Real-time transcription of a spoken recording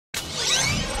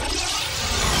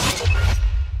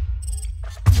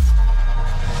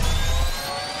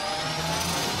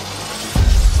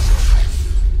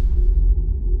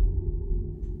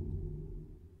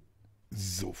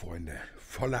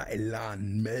voller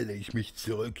Elan melde ich mich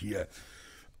zurück hier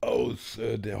aus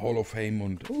der Hall of Fame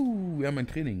und wir haben ein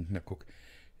Training. Na guck,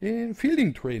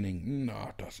 Fielding Training.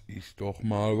 Na, das ist doch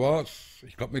mal was.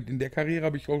 Ich glaube, in der Karriere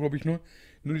habe ich auch, glaube ich, nur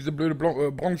diese blöde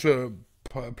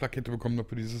Bronze-Plakette bekommen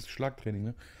für dieses Schlagtraining.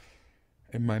 Ne?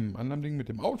 In meinem anderen Ding mit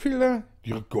dem Outfielder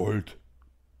direkt Gold.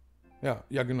 Ja,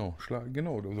 ja, genau.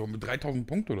 Genau, so mit 3000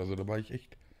 Punkten oder so. Da war ich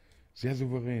echt sehr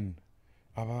souverän.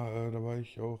 Aber da war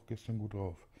ich auch gestern gut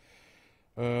drauf.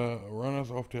 Runners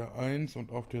auf der 1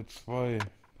 und auf der 2.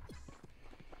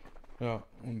 Ja,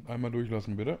 und einmal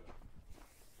durchlassen, bitte.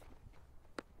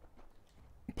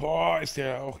 Boah, ist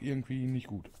der auch irgendwie nicht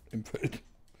gut im Feld.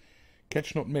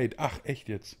 Catch not made. Ach, echt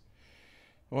jetzt.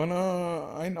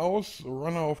 Runner, ein aus,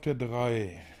 Runner auf der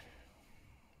 3.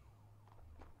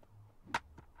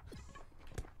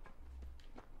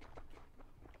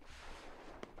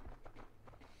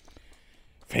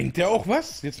 Fängt der auch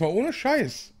was? Jetzt mal ohne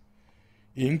Scheiß.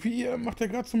 Irgendwie macht er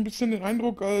gerade so ein bisschen den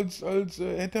Eindruck, als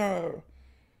hätte er,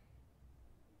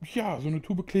 ja, so eine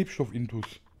Tube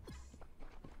Klebstoff-Intus.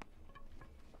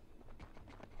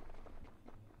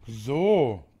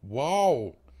 So,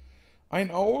 wow.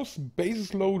 Ein aus,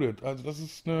 Bases loaded. Also das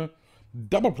ist eine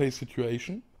Double Play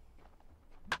Situation.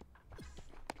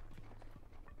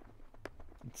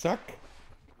 Zack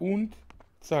und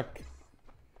zack.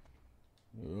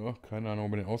 Ja, keine Ahnung,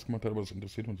 ob er den ausgemacht hat, aber das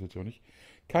interessiert uns jetzt auch nicht.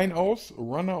 Kein Aus,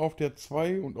 Runner auf der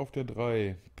 2 und auf der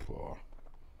 3. Boah.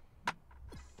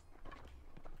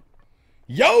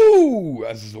 Yo!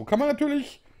 Also so kann man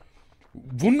natürlich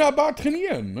wunderbar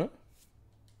trainieren, ne?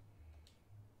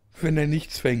 Wenn er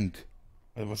nichts fängt.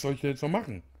 Also was soll ich denn jetzt noch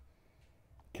machen?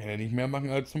 Kann ja nicht mehr machen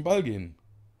als zum Ball gehen.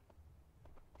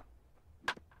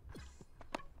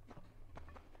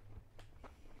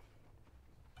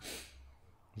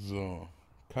 So.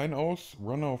 Kein Aus,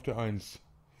 Runner auf der 1.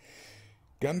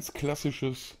 Ganz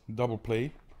klassisches Double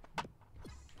Play.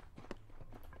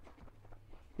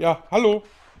 Ja, hallo.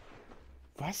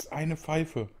 Was eine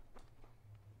Pfeife.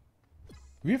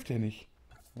 Wirft er nicht.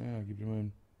 Ja, gibt ihm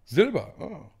ein Silber.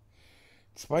 Ah.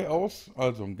 2 aus,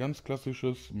 also ein ganz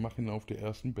klassisches, mach ihn auf der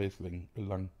ersten Base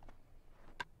lang.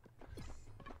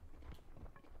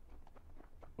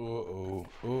 Oh,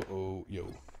 yo.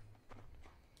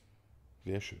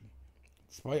 Sehr schön.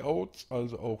 2 Outs,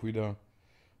 also auch wieder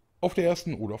auf der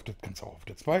ersten oder kannst du auch auf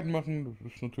der zweiten machen.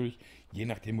 Das ist natürlich, je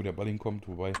nachdem, wo der Ball hinkommt,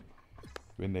 wobei,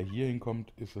 wenn der hier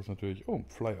hinkommt, ist das natürlich, oh,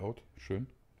 Flyout, schön.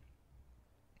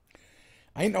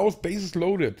 Ein aus, Bases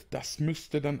loaded. Das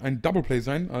müsste dann ein Double Play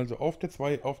sein, also auf der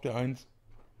 2, auf der 1.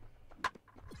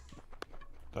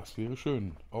 Das wäre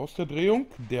schön. Aus der Drehung,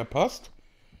 der passt.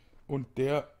 Und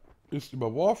der ist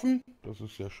überworfen. Das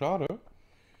ist sehr schade.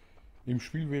 Im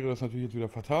Spiel wäre das natürlich jetzt wieder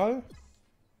fatal.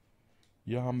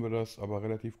 Hier haben wir das aber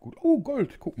relativ gut. Oh,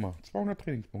 Gold, guck mal. 200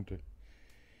 Trainingspunkte.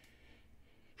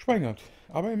 Schweigert.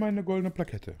 Aber immerhin eine goldene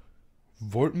Plakette.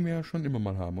 Wollten wir ja schon immer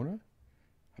mal haben, oder?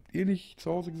 Habt ihr nicht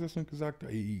zu Hause gesessen und gesagt,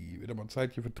 ey, wieder mal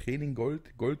Zeit hier für Training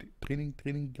Gold,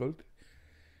 Training Gold,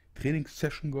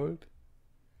 Trainingssession Gold?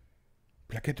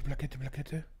 Plakette.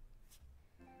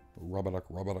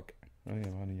 Rubberduck. Ah,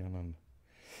 ja, waren die anderen.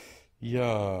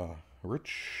 Ja,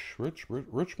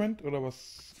 Richmond oder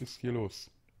was ist hier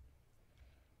los?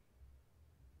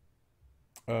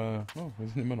 Wir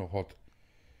sind immer noch hot.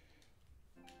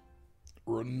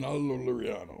 Ronaldo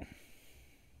Loriano.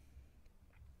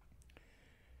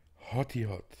 Hottie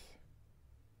hot.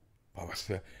 Boah, was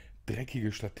für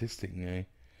dreckige Statistiken, ey.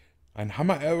 Ein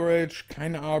Hammer-Average,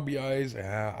 keine RBIs.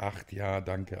 Ja, 8, ja,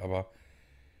 danke. Aber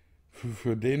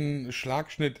für den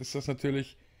Schlagschnitt ist das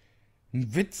natürlich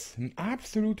ein Witz. Ein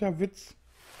absoluter Witz.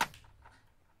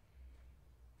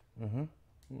 Aha.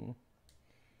 Oh.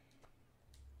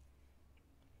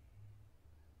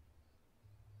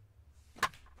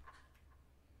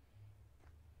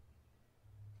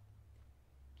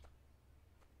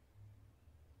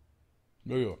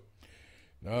 Naja.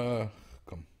 Na,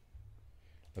 komm.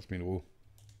 Lass mich in Ruhe.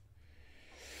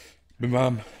 Bin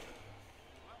warm.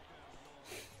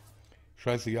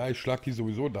 Scheißegal, ich schlag die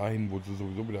sowieso dahin, wo sie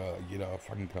sowieso wieder jeder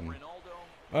fangen kann.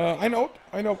 Ein Out,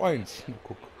 ein auf 1. Na,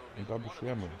 guck. Und da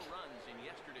beschweren wir uns.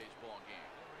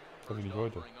 Also nicht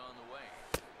heute.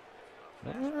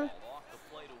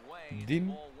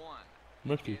 Den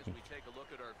möchte ich nicht.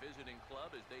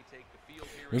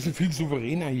 Wir müssen viel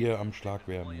souveräner hier am Schlag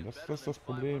werden. Das ist das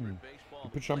Problem. Die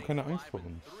Pitcher haben keine Angst vor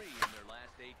uns.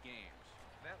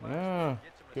 Ja,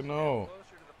 genau.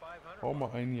 Hau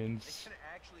mal einen hier ins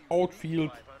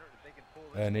Outfield.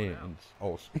 Nee, ins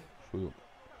Aus. Entschuldigung.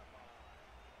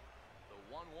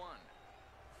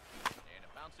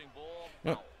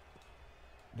 Ja.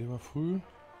 Der war früh.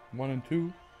 1 and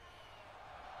 2.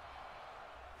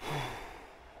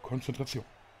 Konzentration.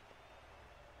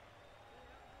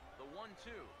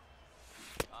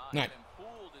 Nein.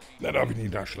 Da darf ich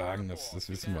nicht nachschlagen, das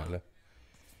wissen wir alle.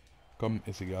 Komm,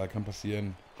 ist egal, kann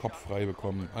passieren. Kopf frei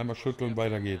bekommen. Einmal schütteln,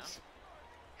 weiter geht's.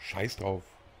 Scheiß drauf.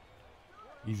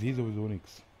 Ich sehe sowieso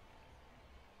nichts.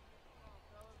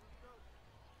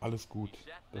 Alles gut.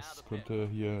 Das könnte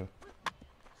hier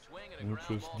ein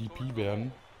hübsches DP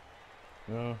werden.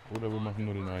 Ja, oder wir machen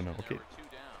nur den Einer. Okay.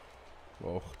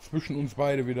 War auch zwischen uns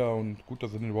beide wieder und gut,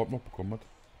 dass er den überhaupt noch bekommen hat.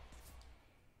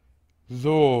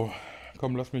 So.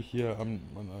 Komm, lass mich hier an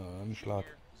den Schlag.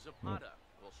 Ja.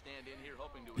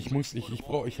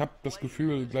 Ich habe das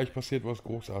Gefühl, gleich passiert was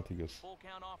Großartiges.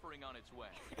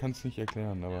 Ich kann es nicht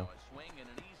erklären, aber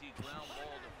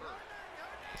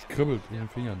es kribbelt in den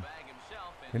Fingern.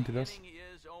 Kennt ihr das?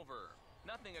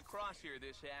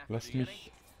 Lasst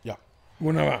mich... Ja,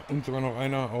 wunderbar. Und sogar noch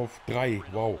einer auf 3.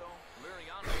 Wow.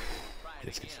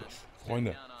 Jetzt geht's los.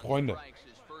 Freunde, Freunde.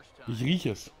 Ich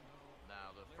rieche es.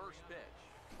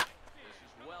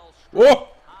 Oh!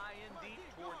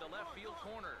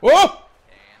 Oh!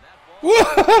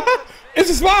 Es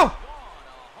ist wahr!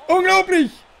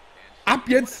 Unglaublich! Ab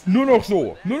jetzt nur noch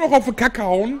so. Nur noch auf die Kacke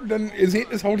hauen, dann ihr seht,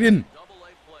 es haut hin.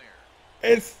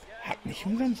 Es hat nicht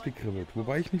umsonst gekribbelt.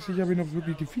 Wobei ich nicht sicher bin, ob es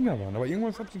wirklich die Finger waren. Aber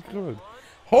irgendwas hat gekribbelt.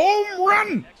 Home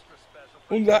Run!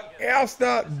 Unser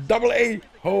erster Double-A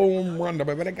Home Run.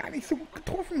 Dabei war der gar nicht so gut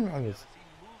getroffen und alles.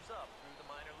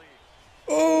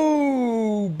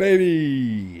 Oh,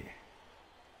 Baby!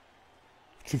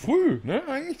 Zu früh, ne?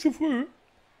 Eigentlich zu früh.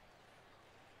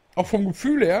 Auch vom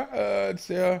Gefühl her, als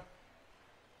der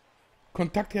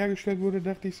Kontakt hergestellt wurde,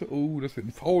 dachte ich so, oh, das wird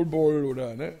ein Foulball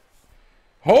oder, ne?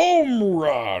 Home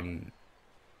Run!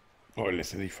 Oh,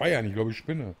 lässt er sich feiern, ich glaube, ich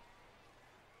spinne.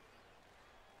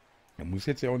 Er muss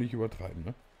jetzt ja auch nicht übertreiben,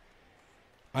 ne?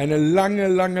 Eine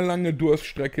lange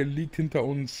Durststrecke liegt hinter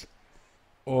uns.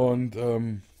 Und,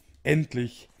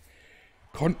 endlich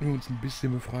konnten wir uns ein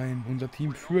bisschen befreien. Unser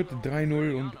Team führte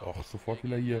 3-0 und auch sofort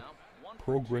wieder hier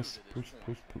Progress plus.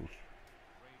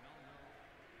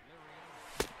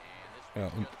 Ja,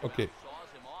 und okay.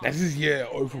 Das ist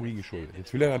hier Euphorie geschuldet.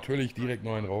 Jetzt will er natürlich direkt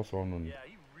noch einen raushauen und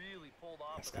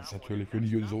das ist ganz natürlich für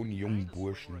so einen jungen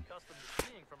Burschen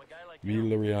wie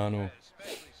Lariano.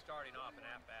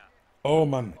 Oh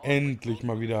Mann, endlich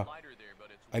mal wieder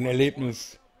ein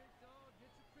Erlebnis,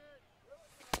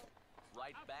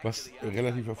 was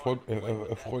relativ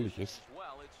erfreulich ist.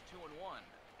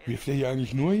 Wirft er hier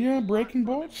eigentlich nur hier Breaking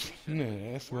Balls?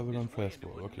 Ne, erst war sogar ein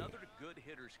Fastball, okay.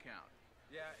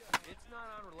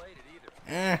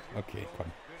 Okay, komm.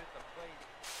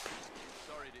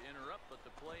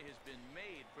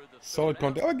 Solid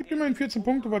Content, aber gibt immerhin 14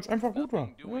 Punkte, weil es einfach gut war.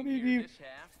 Ja, die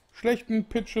schlechten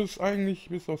Pitches eigentlich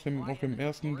bis auf dem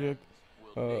ersten direkt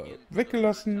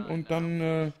weggelassen und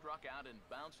dann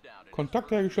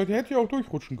Kontakt hergestellt. Der hätte ja auch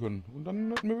durchrutschen können. Und dann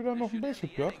hätten wir wieder noch ein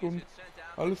Base-Hit gehabt und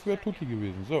alles wäre tutti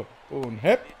gewesen. So, und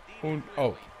Hepp und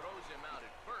out.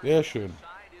 Sehr schön.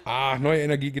 Neue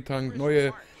Energie getankt,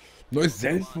 neues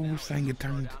Selbstbewusstsein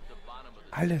getankt.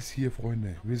 Alles hier,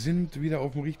 Freunde. Wir sind wieder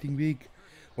auf dem richtigen Weg.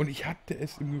 Und ich hatte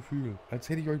es im Gefühl, als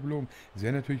hätte ich euch belogen. Es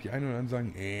werden natürlich die einen oder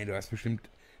anderen sagen, du hast bestimmt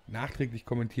nachträglich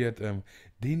kommentiert.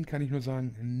 Denen kann ich nur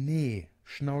sagen, nee,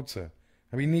 Schnauze.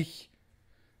 Hab ich nicht.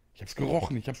 Ich hab's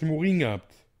gerochen, ich hab's im Urin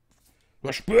gehabt.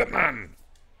 Was spürt man?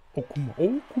 Oh, guck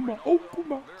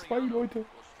mal. 2 Leute.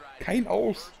 Kein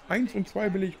Aus. 1 und 2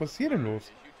 billig. Was ist hier denn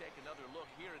los?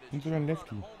 Und sogar ein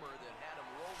Lefty.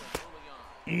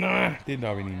 Na, den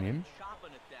darf ich nicht nehmen.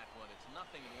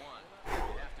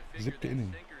 7.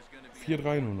 Inning.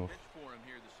 4-3 nur noch.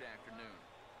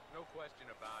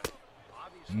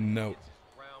 No.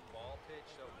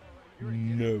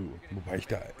 Wobei ich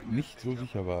da nicht so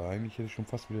sicher war. Eigentlich hätte ich schon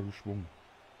fast wieder geschwungen.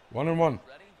 1-1.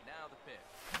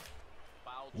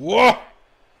 Wow!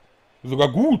 Sogar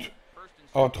gut.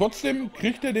 Aber trotzdem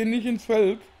kriegt er den nicht ins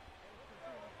Feld.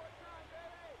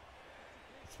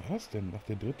 Was war das denn? Nach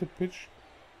der dritte Pitch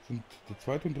sind der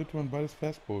zweite und dritte waren beides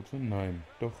Fastballs. Ne? Nein,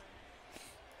 doch.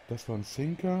 Das war ein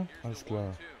Sinker. Alles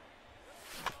klar.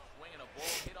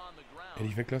 Hätte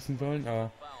ich weglassen sollen.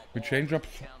 Aber mit Change-Ups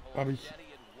habe ich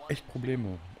echt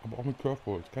Probleme. Aber auch mit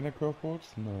Curveballs. Kann er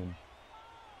Curveballs? Nein.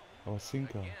 Aber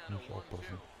Sinker muss ich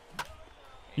aufpassen.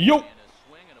 Jo!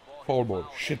 Foulball.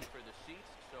 Shit.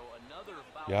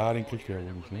 Ja, den kriegt er ja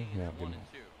wohl nicht, ne? Ja, genau.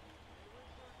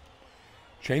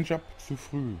 Change-Up zu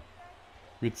früh.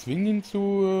 Wir zwingen ihn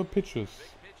zu Pitches.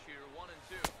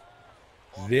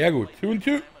 Sehr gut.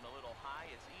 2-2.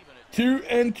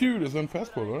 2-2. Das ist ein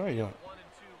Fastball, oder? Ja.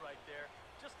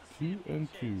 2-2.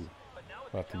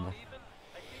 Warte mal.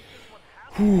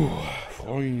 Puh,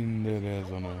 Freunde der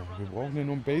Sonne. Wir brauchen ja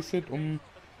nur ein Base-Hit, um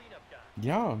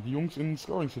ja, die Jungs in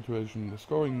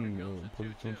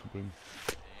Scoring-Position zu bringen.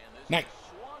 Nein,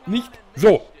 nicht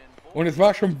so. Und es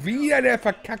war schon wieder der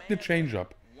verkackte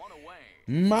Change-Up.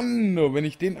 Mann, wenn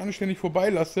ich den anständig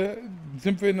vorbeilasse,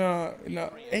 sind wir in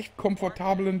einer echt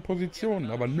komfortablen Position.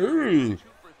 Aber nö.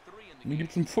 Dann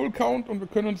gibt es einen Full-Count und wir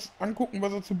können uns angucken,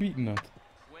 was er zu bieten hat.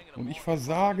 Und ich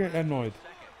versage erneut.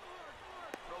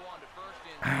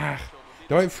 Ach,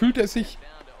 dabei fühlte es sich,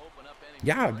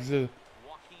 ja, diese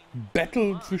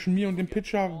Battle zwischen mir und dem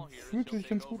Pitcher fühlte sich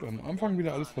ganz gut an. Am Anfang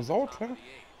wieder alles versaut, ja?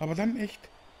 Aber dann echt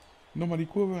nochmal die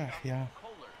Kurve, ach ja,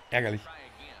 ärgerlich.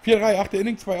 4-3, 8.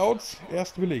 Inning, 2 Outs,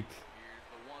 erst belegt.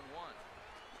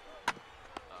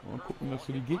 Mal gucken, dass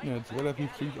wir die Gegner jetzt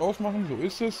relativ zügig ausmachen, so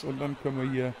ist es. Und dann können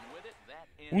wir hier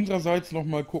unsererseits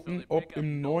nochmal gucken, ob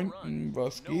im 9.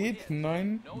 was geht.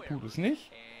 Nein, tut es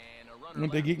nicht.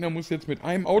 Und der Gegner muss jetzt mit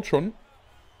einem Out schon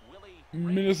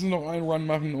mindestens noch einen Run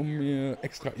machen, um mir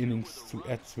extra Innings zu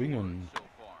erzwingen.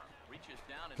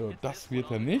 So, das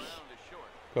wird er nicht.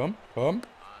 Komm, komm.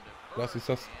 Das ist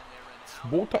das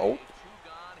 2. Out.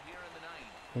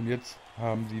 Und jetzt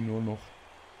haben sie nur noch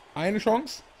eine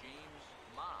Chance.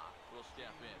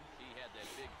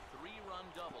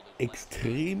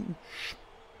 Extrem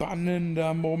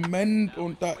spannender Moment.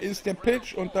 Und da ist der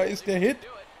Pitch und da ist der Hit.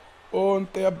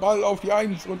 Und der Ball auf die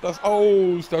 1 und das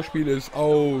Aus. Das Spiel ist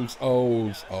aus.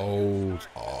 Und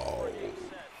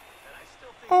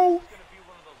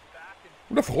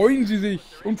da freuen sie sich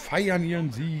und feiern ihren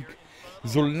Sieg.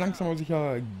 So langsam aber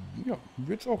sicher, ja,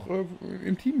 wird es auch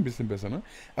im Team ein bisschen besser, ne?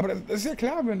 Aber das ist ja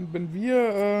klar, wenn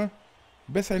wir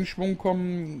besser in Schwung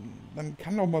kommen, dann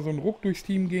kann auch mal so ein Ruck durchs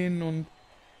Team gehen und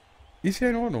ist ja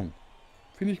in Ordnung.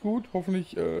 Finde ich gut.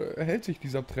 Hoffentlich erhält sich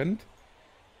dieser Trend.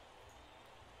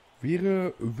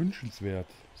 Wäre wünschenswert.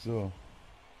 So.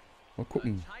 Mal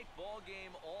gucken.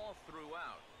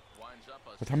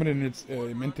 Was haben wir denn jetzt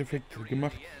im Endeffekt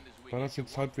gemacht? War das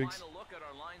jetzt halbwegs?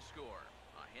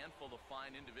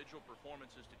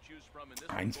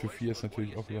 1 für 4 ist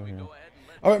natürlich auch wieder, ja.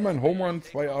 Aber immerhin Home Run,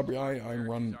 2 RBI, 1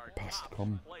 Run. Passt,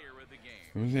 komm.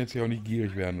 Wir müssen jetzt hier auch nicht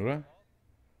gierig werden, oder?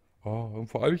 Oh, und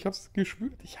vor allem, ich hab's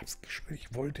gespürt. Ich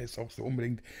wollte es auch so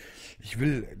unbedingt. Ich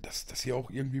will, dass hier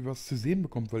auch irgendwie was zu sehen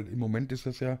bekommt, weil im Moment ist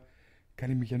das ja, kann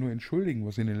ich mich ja nur entschuldigen,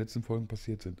 was in den letzten Folgen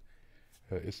passiert ist.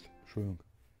 Entschuldigung.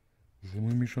 Das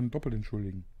muss ich mich schon doppelt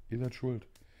entschuldigen. Ihr seid schuld.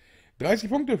 30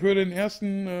 Punkte für den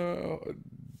ersten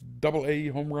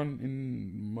Double-A Home Run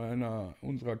in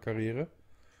unserer Karriere.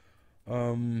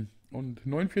 Und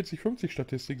 49,50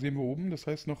 Statistik sehen wir oben. Das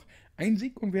heißt noch ein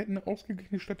Sieg und wir hätten eine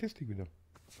ausgeglichene Statistik wieder.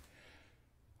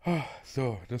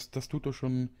 So, das tut doch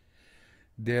schon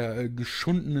der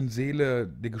geschundenen Seele,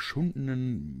 der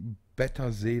geschundenen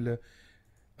Betterseele,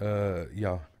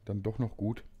 ja, dann doch noch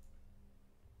gut.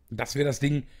 Dass wir das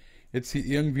Ding jetzt hier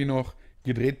irgendwie noch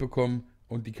gedreht bekommen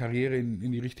und die Karriere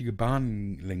in die richtige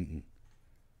Bahn lenken.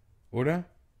 Oder?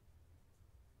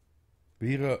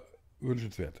 Wäre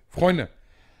wünschenswert. Freunde,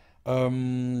 ja,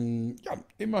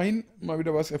 immerhin mal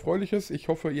wieder was Erfreuliches. Ich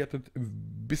hoffe, ihr hattet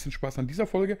ein bisschen Spaß an dieser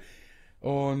Folge.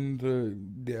 Und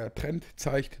der Trend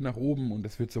zeigt nach oben und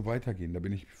es wird so weitergehen. Da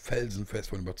bin ich felsenfest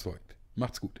von überzeugt.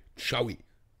 Macht's gut. Ciao.